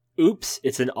Oops,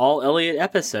 it's an all Elliot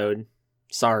episode.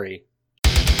 Sorry.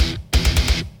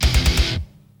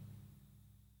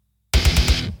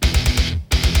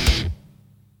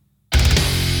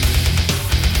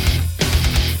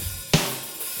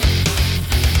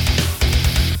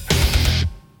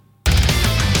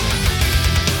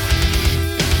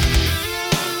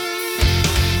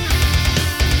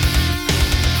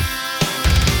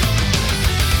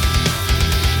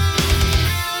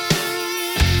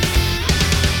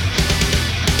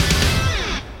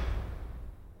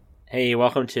 Hey,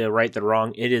 welcome to Right the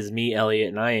Wrong. It is me, Elliot,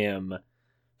 and I am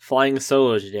flying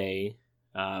solo today.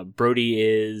 Brody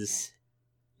is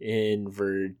in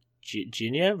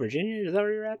Virginia? Is that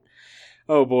where you're at?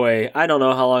 Oh boy, I don't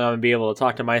know how long I'm going to be able to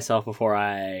talk to myself before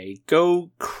I go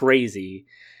crazy.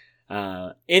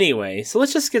 Anyway, so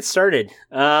let's just get started.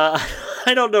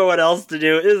 I don't know what else to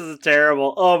do. This is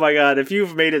terrible. Oh my god, if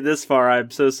you've made it this far,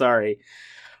 I'm so sorry.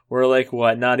 We're like,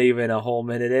 what, not even a whole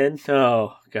minute in?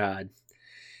 Oh god.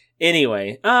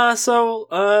 Anyway, so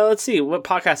let's see. What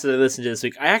podcast did I listen to this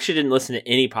week? I actually didn't listen to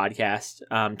any podcast.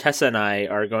 Tessa and I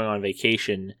are going on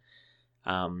vacation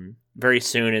very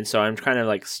soon, and so I'm kind of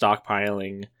like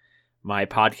stockpiling my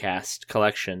podcast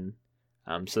collection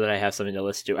so that I have something to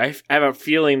listen to. I have a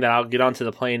feeling that I'll get onto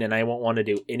the plane and I won't want to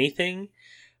do anything,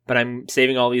 but I'm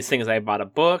saving all these things. I bought a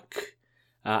book,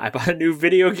 I bought a new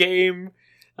video game,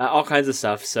 all kinds of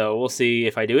stuff, so we'll see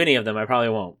if I do any of them. I probably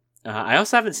won't. I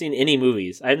also haven't seen any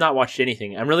movies. I have not watched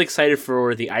anything. I'm really excited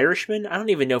for The Irishman. I don't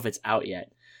even know if it's out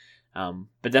yet.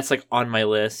 But that's like on my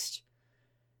list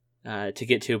to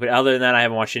get to. But other than that, I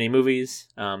haven't watched any movies.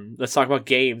 Let's talk about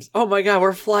games. Oh my god,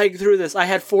 we're flying through this. I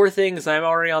had 4 things. I'm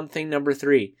already on thing number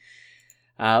 3.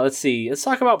 Let's see. Let's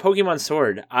talk about Pokemon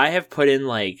Sword. I have put in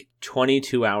like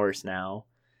 22 hours now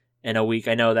in a week.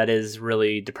 I know that is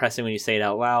really depressing when you say it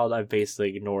out loud. I've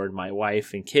basically ignored my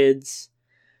wife and kids.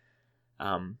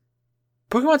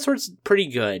 Pokemon Sword's pretty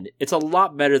good. It's a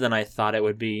lot better than I thought it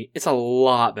would be.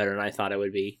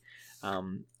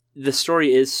 The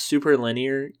story is super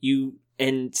linear.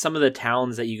 And some of the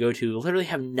towns that you go to literally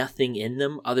have nothing in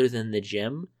them other than the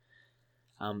gym.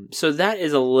 So that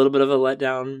is a little bit of a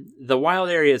letdown. The wild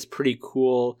area is pretty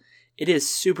cool. It is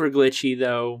super glitchy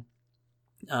though.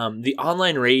 The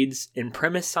online raids in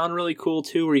premise sound really cool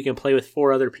too, where you can play with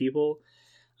 4 other people.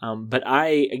 But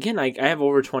I have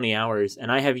over 20 hours,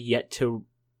 and I have yet to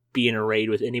be in a raid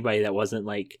with anybody that wasn't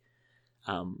like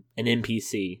an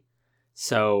NPC.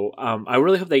 So I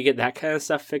really hope they get that kind of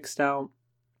stuff fixed out.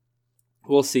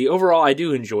 We'll see. Overall, I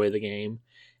do enjoy the game.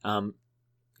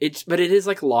 But it is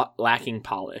like lacking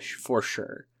polish for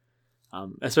sure,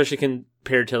 especially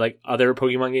compared to like other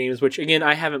Pokemon games. Which again,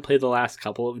 I haven't played the last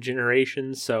couple of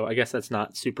generations, so I guess that's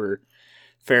not super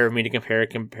fair of me to compare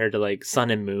compared to like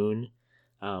Sun and Moon.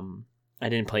 I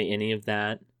didn't play any of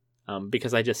that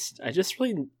because I just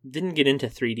really didn't get into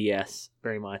 3DS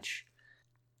very much.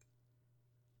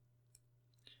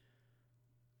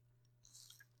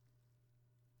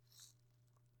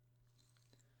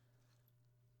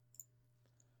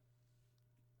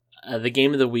 The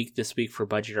game of the week this week for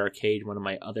Budget Arcade, one of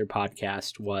my other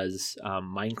podcasts, was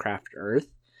Minecraft Earth.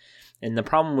 And the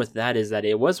problem with that is that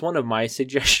it was one of my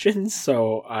suggestions,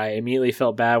 so I immediately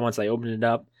felt bad once I opened it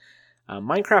up.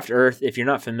 Minecraft Earth, if you're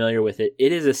not familiar with it,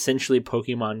 it is essentially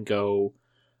Pokemon Go,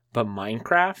 but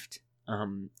Minecraft,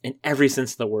 in every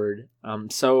sense of the word.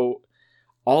 So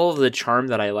all of the charm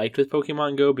that I liked with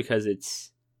Pokemon Go, because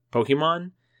it's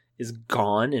Pokemon, is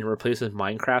gone and replaced with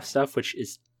Minecraft stuff, which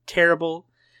is terrible.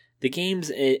 The game's,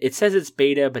 it says it's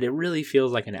beta, but it really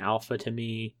feels like an alpha to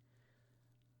me.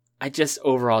 I just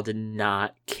overall did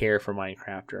not care for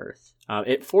Minecraft Earth.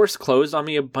 It forced closed on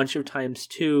me a bunch of times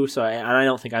too, so I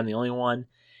don't think I'm the only one.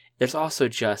 There's also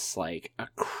just like a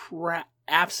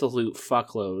absolute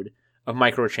fuckload of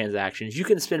microtransactions. You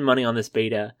can spend money on this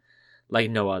beta like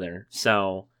no other.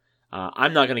 So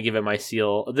I'm not going to give it my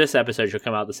seal. This episode should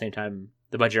come out at the same time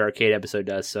the Budget Arcade episode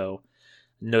does, so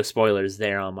no spoilers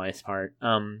there on my part.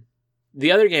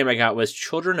 The other game I got was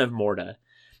Children of Morta.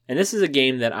 And this is a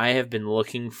game that I have been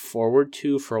looking forward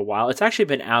to for a while. It's actually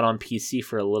been out on PC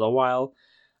for a little while,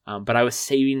 but I was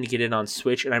saving to get it on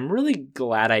Switch, and I'm really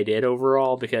glad I did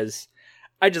overall because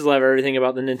I just love everything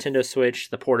about the Nintendo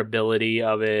Switch, the portability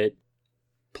of it,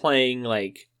 playing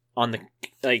like on the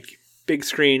like big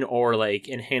screen or like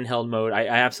in handheld mode. I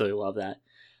absolutely love that.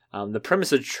 The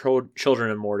premise of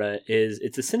Children of Morta is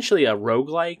it's essentially a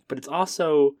roguelike, but it's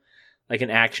also like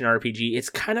an action RPG. It's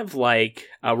kind of like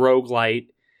a roguelite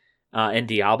and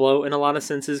Diablo in a lot of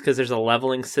senses, because there's a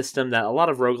leveling system that a lot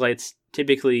of roguelites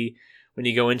typically, when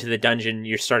you go into the dungeon,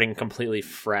 you're starting completely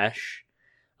fresh.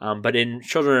 But in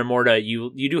Children of Morta,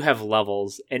 you do have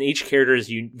levels, and each character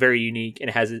is very unique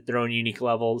and has their own unique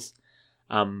levels.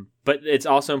 But it's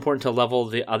also important to level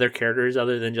the other characters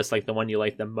other than just like the one you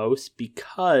like the most,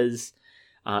 because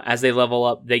as they level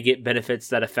up, they get benefits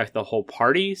that affect the whole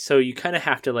party. So you kind of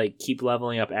have to like keep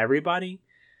leveling up everybody.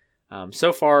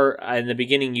 So far in the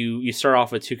beginning, you start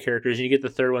off with 2 characters and you get the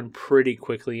third one pretty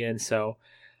quickly in. So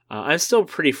I'm still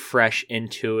pretty fresh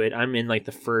into it. I'm in like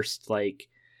the first like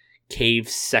cave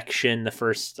section, the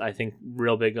first, I think,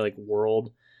 real big like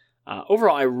world.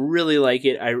 Overall, I really like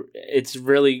it. It's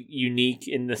really unique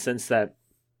in the sense that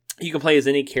you can play as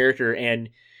any character and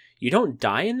you don't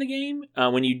die in the game.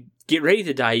 When you get ready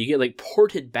to die, you get like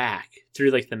ported back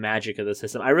through like the magic of the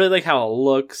system. I really like how it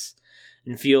looks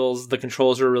and feels. The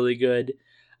controls are really good.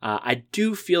 I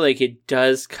do feel like it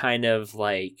does kind of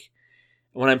like,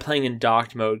 when I'm playing in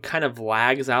docked mode, kind of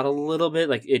lags out a little bit.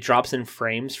 Like it drops in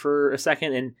frames for a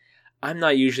second, and I'm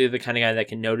not usually the kind of guy that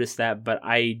can notice that, but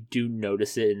I do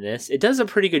notice it in this. It does a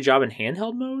pretty good job in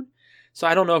handheld mode, so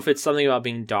I don't know if it's something about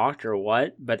being docked or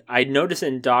what, but I notice it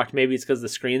in docked. Maybe it's because the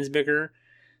screen's bigger.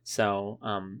 So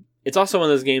it's also one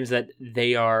of those games that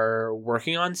they are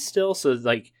working on still. So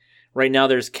like right now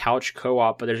there's couch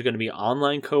co-op, but there's going to be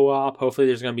online co-op. Hopefully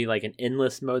there's going to be like an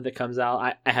endless mode that comes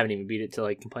out. I haven't even beat it to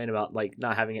like complain about like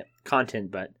not having it content,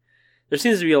 but there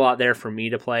seems to be a lot there for me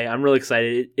to play. I'm really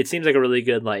excited. It seems like a really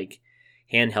good like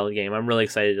handheld game. I'm really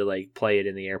excited to like play it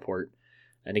in the airport.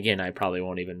 And again, I probably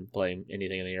won't even play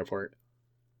anything in the airport.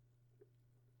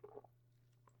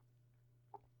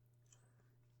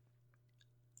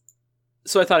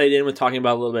 So I thought I'd end with talking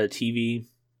about a little bit of TV.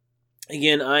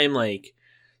 Again, I'm like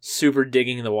super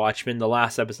digging The Watchmen. The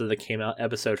last episode that came out,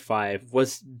 episode 5,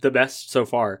 was the best so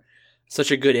far.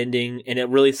 Such a good ending, and it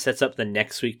really sets up the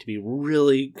next week to be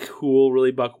really cool,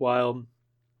 really buck wild.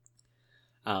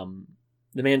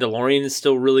 The Mandalorian is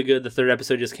still really good. The 3rd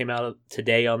episode just came out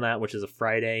today on that, which is a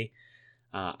Friday.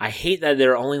 I hate that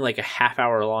they're only like a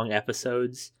half-hour long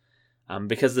episodes,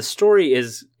 because the story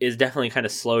is definitely kind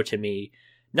of slow to me.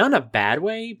 Not in a bad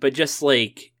way, but just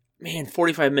like, man,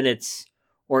 45 minutes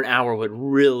or an hour would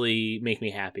really make me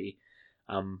happy.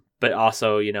 But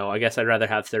also, you know, I guess I'd rather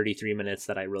have 33 minutes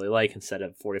that I really like instead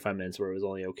of 45 minutes where it was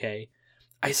only okay.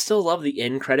 I still love the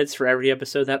end credits for every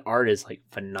episode. That art is like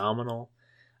phenomenal.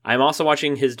 I'm also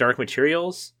watching his Dark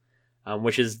Materials,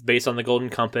 which is based on the Golden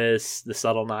Compass, the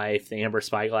Subtle Knife, the Amber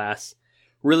Spyglass.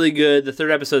 Really good. The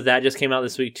 3rd episode of that just came out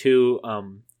this week too.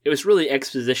 It was really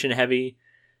exposition heavy.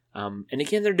 And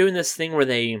again, they're doing this thing where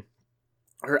they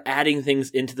are adding things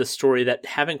into the story that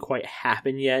haven't quite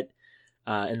happened yet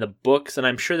in the books. And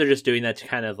I'm sure they're just doing that to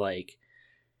kind of like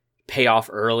pay off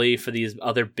early for these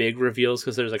other big reveals,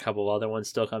 because there's a couple of other ones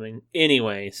still coming.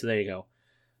 Anyway, so there you go.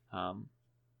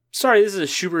 Sorry, this is a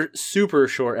super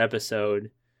short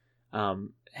episode.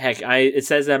 Heck, it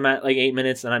says I'm at like 8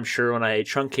 minutes, and I'm sure when I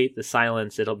truncate the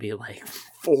silence, it'll be like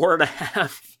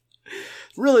 4.5.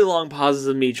 Really long pauses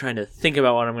of me trying to think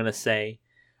about what I'm going to say.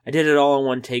 I did it all in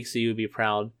one take, so you'd be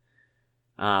proud.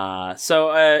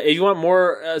 So if you want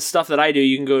more stuff that I do,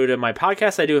 you can go to my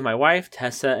podcast I do with my wife,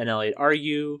 Tessa and Elliot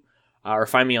Argue, or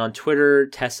find me on Twitter,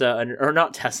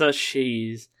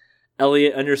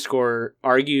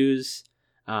 Elliot_argues.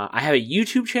 I have a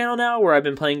YouTube channel now where I've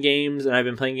been playing games, and I've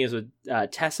been playing games with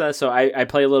Tessa. So I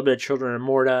play a little bit of Children of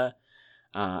Morta.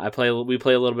 We play a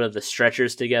little bit of the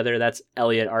Stretchers together. That's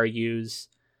Elliot Argues.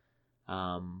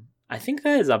 I think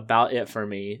that is about it for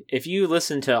me. If you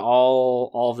listen to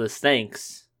all of this,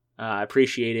 thanks. I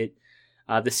appreciate it.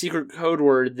 The secret code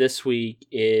word this week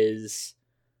is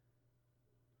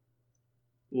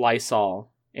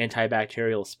Lysol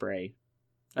antibacterial spray.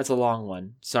 That's a long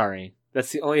one. Sorry.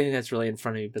 That's the only thing that's really in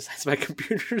front of me besides my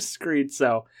computer screen.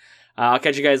 So I'll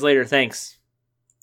catch you guys later. Thanks.